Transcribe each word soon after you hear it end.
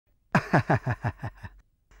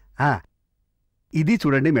ఇది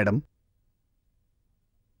చూడండి మేడం.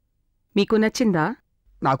 మీకు నచ్చిందా?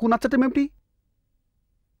 నాకు నచ్చటమేమిటి?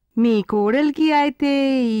 మీ కోడలికి అయితే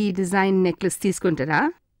ఈ డిజైన్ నెక్లెస్ తీసుకుంటారా?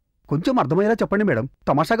 కొంచెం అర్థమయ్యేలా చెప్పండి మేడం,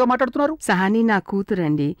 తమాషాగా మాట్లాడుతున్నారు. సహాని నా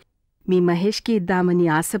కూతురండి, మీ మహేష్కి ఇద్దామని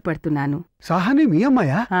ఆశపడుతున్నాను. సహాని మీ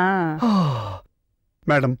అమ్మాయా? ఆ.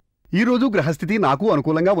 మేడం, ఈరోజు గ్రహస్థితి నాకు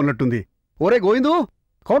అనుకూలంగా ఉన్నట్టుంది. ఓరే గోవిందు,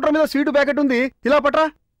 కౌంటర్ మీద స్వీటు ప్యాకెట్ ఉంది, ఇలా పట్రా.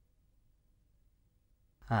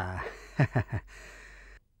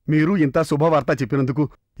 మీరు ఇంత శుభవార్త చెప్పినందుకు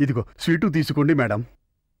ఇదిగో స్వీటు తీసుకోండి మేడం.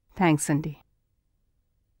 థ్యాంక్స్ అండి.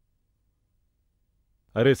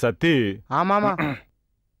 అరే సత్తి, మామా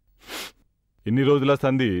ఇన్ని రోజుల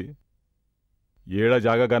సంధి ఏడా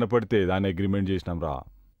జాగా కనపడితే దాన్ని అగ్రిమెంట్ చేసినాం రా.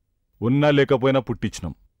 ఉన్నా లేకపోయినా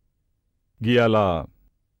పుట్టించినాం. గీయాలా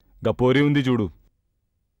గపోరి ఉంది చూడు,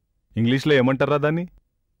 ఇంగ్లీష్లో ఏమంటారా దాన్ని?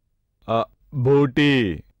 బోటీ,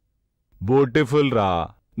 బోటిఫుల్ రా.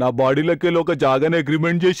 నా బాడీలోకి ఒక జాగానే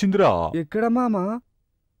అగ్రిమెంట్ చేసిందిరా. ఎక్కడ మామా?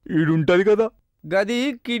 ఈడుంటది కదా గది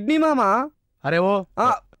కిడ్నీ మామా. అరే ఓ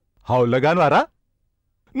హౌలగాను వారా,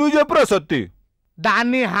 నువ్వు చెప్పురా సత్తి.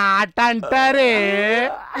 దాన్ని హార్ట్ అంటారే.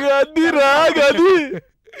 గదిరా గది.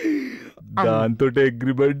 దాంతో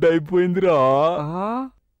అగ్రిమెంట్ అయిపోయిందిరా.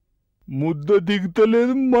 ముద్ద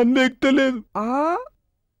దిగుతలేదు, మంద ఎక్కుతలేదు,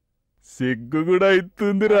 సిగ్గు కూడా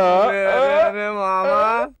అవుతుందిరా.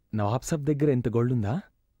 నవాబ్ సాబ్ దగ్గర ఎంత గోల్డ్ ఉందా?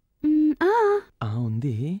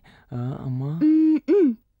 ఉంది. అమ్మా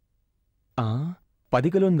 10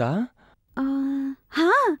 కిలో ఉందా?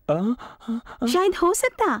 शायद हो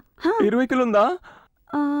सकता. 20 కిలో ఉందా?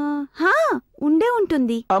 ఉండే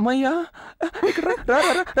ఉంటుంది. అమ్మయ్యా,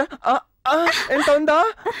 ఎంత ఉందా?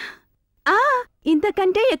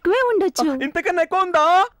 ఇంతకంటే ఎక్కువే ఉండొచ్చు. ఇంతకన్నా ఎక్కువ ఉందా?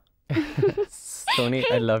 Soni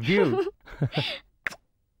I love you.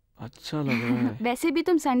 अच्छा लग रहा है. वैसे भी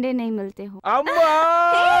तुम संडे नहीं मिलते हो. अम्मा,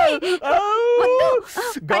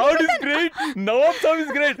 God is great. Nawab Saab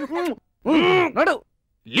is great. నడు,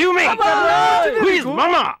 లీవ్ మీ. హూ ఇస్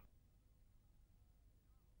మామా?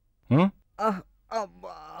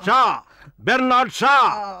 Shah, Bernard Shah.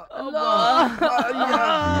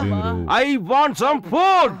 I want some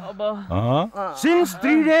food. Since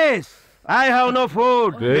 3 days I have no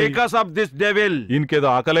food because of this devil. ఇంకేదో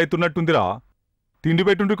ఆకలి అవుతున్నట్టుందిరా, తిండి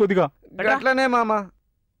పెట్టుండి కొద్దిగా. అట్లనే మామా.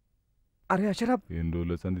 అరే అషరఫ్, ఎన్ని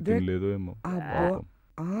రోజుల సంది తినలేదో ఏమో.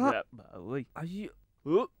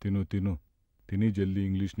 తిను తిను, తిని జల్దీ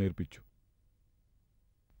ఇంగ్లీష్ నేర్పించు.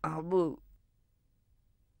 అబ్బో,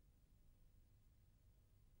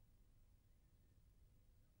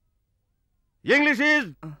 English is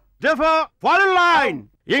different. Fall in line.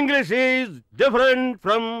 English is different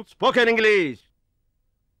from spoken English.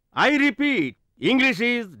 I repeat, English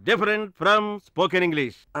is different from spoken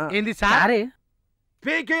English. ఏంది సార్?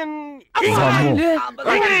 Speaking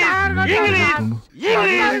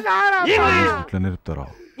ఇట్లా నేర్పుతారా?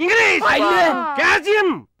 English. Catch him.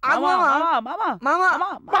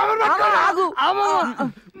 ఏంద్రా ఇది?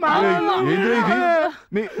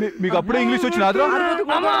 మీకు అప్పుడే ఇంగ్లీష్ వచ్చినాద్రా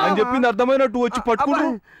అని చెప్పింది అర్థమైనట్టు వచ్చి పట్టుకుంటు.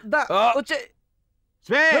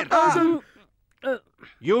 Swear.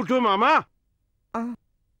 You too, mama.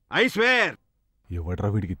 I swear. ఎవడ్రా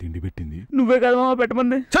వీడికి తిండి పెట్టింది? నువ్వే కదా మామ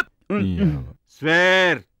పెట్టమంది.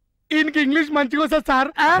 Swear. ఈయనకి ఇంగ్లీష్ మంచిగా వస్తుంది sir.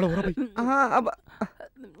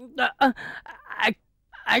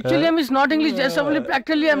 Actually, I'm not English. Just only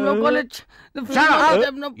practically, I'm no college. Shut up,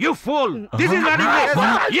 you fool! This is not English.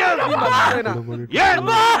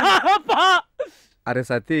 అరే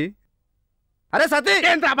సతీ, అరే సతీ,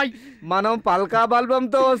 మనం పల్కా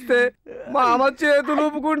బల్బంతో వస్తే మా అమ్మ చేతులు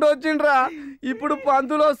ఊపుకుంటూ వచ్చిండ్రా. ఇప్పుడు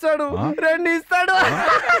పంతులు వస్తాడు, 2 ఇస్తాడు.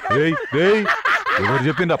 ఎవరు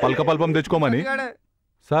చెప్పిండ్రా పల్క పల్పం తెచ్చుకోమని?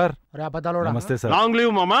 సార్ నమస్తే సార్. లాంగ్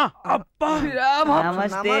లీవ్ మామా.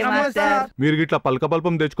 మీరు గిట్లా పల్క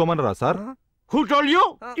పల్పం తెచ్చుకోమనరా sir? Who told you?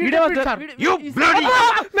 You bloody!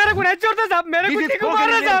 मेरे को नहीं छोड़ता साहब, मेरे को ठीक मार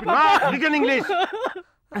रहा साहब. Speak English.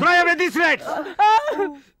 Throw away these words.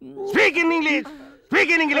 Speak in English. Speak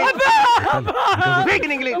in English. Speak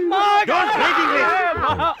in English. Don't speak English.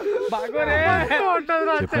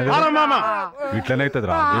 Hello, mama. ఇట్లనే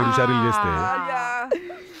అవుతుందిరా 7 సార్లు చేస్తే.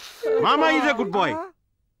 Mama is a good boy.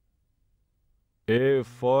 A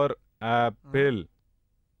for apple,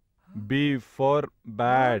 B for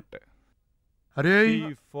bat, అరే C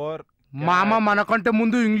for మామ మనకంటే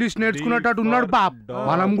ముందు English నేర్చుకునేటట్టు ఉన్నాడు Bob.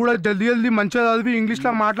 మనం కూడా జల్దీ జల్దీ మంచిగా చదివి ఇంగ్లీష్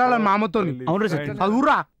లో మాట్లాడాలి మామతో.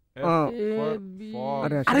 చదువురా.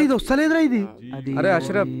 అరే ఇది వస్తలేదురా ఇది. అరే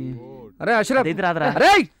అష్రఫ్, అరే అష్రఫ్,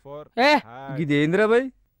 అరే ఇదేంద్రా బాయ్?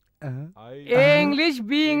 ఏ English,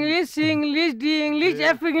 B English, C English, D English,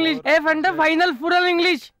 F English. F అంటే ఫైనల్ ఫురల్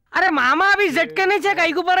ఇంగ్లీష్. अरे मामा अभी जेट के नीचे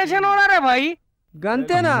कई को परेशान हो रहा है भाई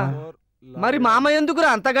గంతేనా మరి మామ ఎందుకురా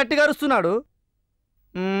అంత గట్టిగా అరుస్తున్నాడు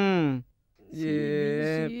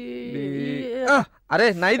అరే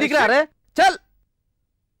నై దిగరా అరే చల్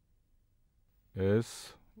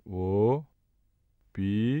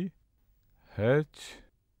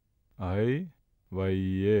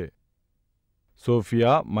SOPHIYA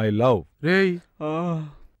సోఫియా మై లవ్. రేయ్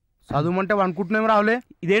చదువుమంటే అనుకుంటున్నాం రావులే.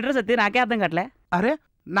 ఇదేంట్రా సత్య నాకే అర్థం కట్లే. అరే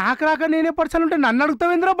నాకు రాక నేనే పర్సన్ ఉంటే నన్ను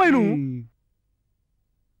అడుగుతావేంద్రా బాయ్ నువ్వు?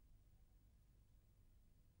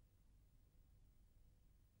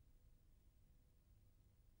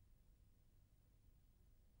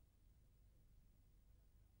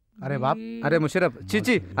 अरे बाप अरे मुशरफ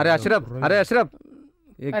चीची अरे अशरफ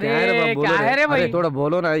ये अरे, क्या है रे बाप, बोलो क्या है रे भाई? अरे थोड़ा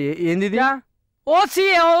बोलो ना ये दीदी ओसी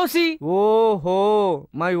है ओसी ओ हो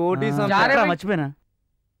माय ओटी जा रे मर्చిపోయినా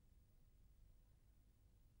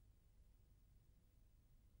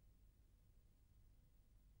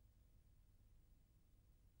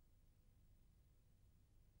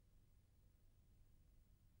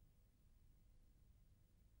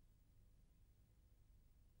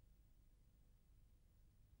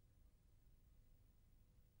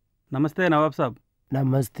నమస్తే నవాబ్ సాబ్.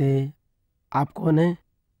 నమస్తే. ఆప్ కౌన్ high?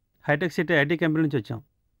 Hitech city IT company నుంచి వచ్చాం.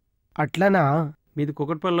 అట్లనా? మీది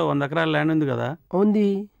కుకట్పల్లిలో 100 ఎకరాల ల్యాండ్ ఉంది కదా? ఉంది.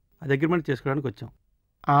 అది అగ్రిమెంట్ చేసుకోవడానికి వచ్చాం.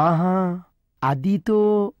 ఆహా, అదితో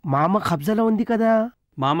మామ కబ్జాలో ఉంది కదా?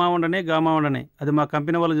 మామా ఉండనే గామా ఉండనే అది మా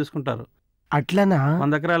కంపెనీ వాళ్ళు చూసుకుంటారు. అట్లనా?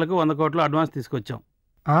 100 ఎకరాలకు 100 కోట్లు అడ్వాన్స్ తీసుకొచ్చాం.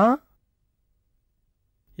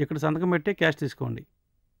 ఇక్కడ సంతకం పెట్టి క్యాష్ తీసుకోండి.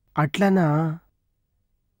 అట్లనా?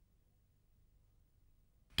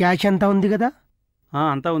 క్యాష్ అంతా ఉంది కదా?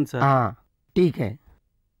 అంతా ఉంది sir. ఠీక్ high.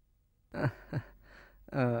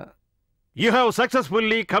 You have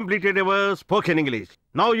successfully completed your spoken English.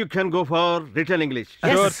 Now you can go for written English.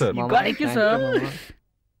 Sure, sir. Thank you, sir.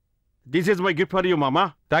 This is my gift for you, Mama.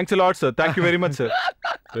 Thanks a lot, sir. Thank you very much, sir.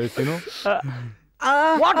 Yes, you know.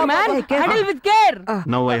 What man? Handle with care.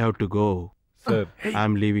 Now I have to go. Sir. I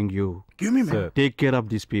am leaving you. Give me man. Sir. Take care of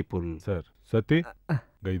these people. Sir. Sati,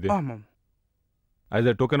 gaide. Mom. As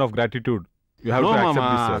a token of gratitude, you have No, to accept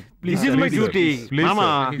Mama. this, sir. Please, this is my sir. duty. Please, Mama.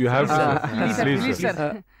 sir. You have to, sir. Please, sir.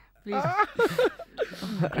 sir. Please.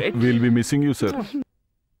 We'll be missing you, sir.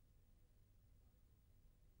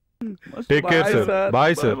 Take care, sir.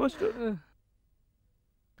 Bye, sir.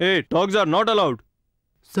 hey dogs are not allowed.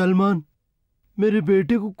 Salman, मेरे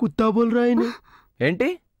बेटे को कुत्ता बोल रहा है ना? ఏంటి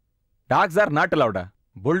dogs are not అలౌడా?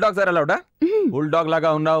 Bull dogs are అలౌడా? Bull dog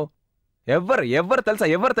లాగా ఉన్నావు. ఎవరు తెలుసా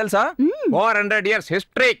 400 years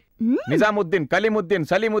history. నిజాముద్దీన్, కలీముద్దీన్,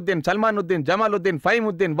 సలీముద్దీన్, సల్మానుద్దీన్, జమాలుద్దీన్,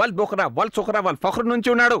 ఫైముద్దీన్, వల్ బుఖ్రా, వల్ సుఖ్రా, వల్ ఫఖ్ర్ నుంచి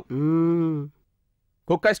ఉన్నాడు.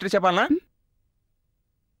 కుక్క హిస్టరీ చెప్పాలనా?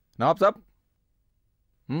 నవాబ్ సాబ్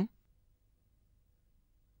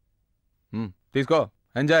తీసుకో,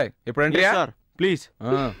 ఎంజాయ్. ఇప్పుడు ఎంట్రీ సార్ ప్లీజ్.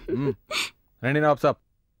 రండి నవాబ్ సాబ్.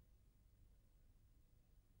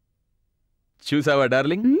 చూసావా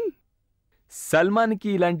డార్లింగ్, సల్మాన్కి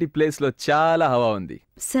ఇలాంటి ప్లేస్లో చాలా హవా ఉంది.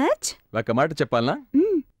 సచ్? ఒక మాట చెప్పాలనా,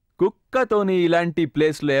 కుక్కతోని ఇలాంటి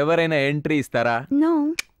ప్లేస్లో ఎవరైనా ఎంట్రీ ఇస్తారా? నో.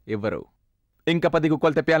 ఇవ్వరు. ఇంకా 10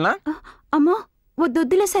 కుక్కలు తెప్పాలనా? అమ్మో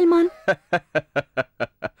వద్దొద్దులే సల్మాన్.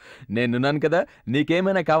 నేనున్నాను కదా,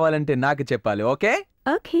 నీకేమైనా కావాలంటే నాకు చెప్పాలి. ఓకే?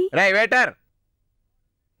 ఓకే. రే వెయిటర్,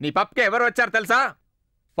 నీ పప్కే ఎవరు వచ్చారు తెలుసా?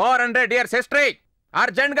 400 years history.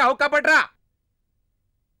 అర్జెంట్ గా హుక్కా పట్రా.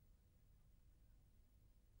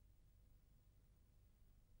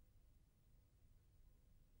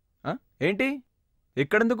 ఏంటి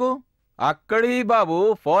ఇక్కడెందుకు? అక్కడి బాబు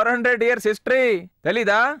 400 years history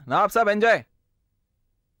తెలీదా? నవాబ్ సాబ్ ఎంజాయ్.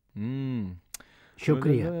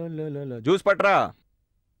 शुक्रिया. జ్యూస్ పట్రా.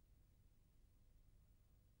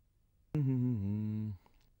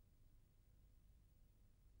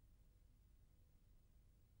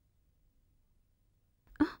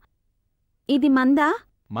 ఇది మందా?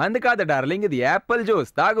 మంది కాదు డార్లింగ్, ఇది యాపిల్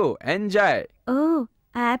జ్యూస్. తాగు, ఎంజాయ్. ఓ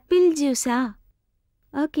Apple జ్యూసా?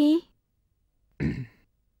 Okay.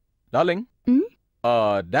 Darling,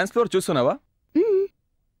 dance floor చూస్తున్నావా?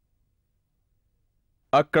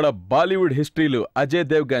 అక్కడ బాలీవుడ్ హిస్టరీలు అజయ్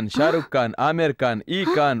దేవ్గన్, షారుఖ్ ఖాన్, ఆమిర్ ఖాన్, ఈ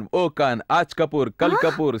ఖాన్, ఓ ఖాన్, ఆజ్ కపూర్, కల్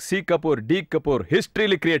Kapoor, C Kapoor, D Kapoor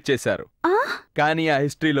హిస్టరీలు create చేశారు. కానీ ఆ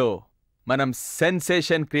హిస్టరీలో మనం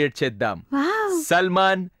సెన్సేషన్ క్రియేట్ చేద్దాం.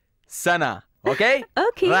 సల్మాన్ సనా. ఓకే?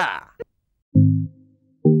 ఓకే. రా.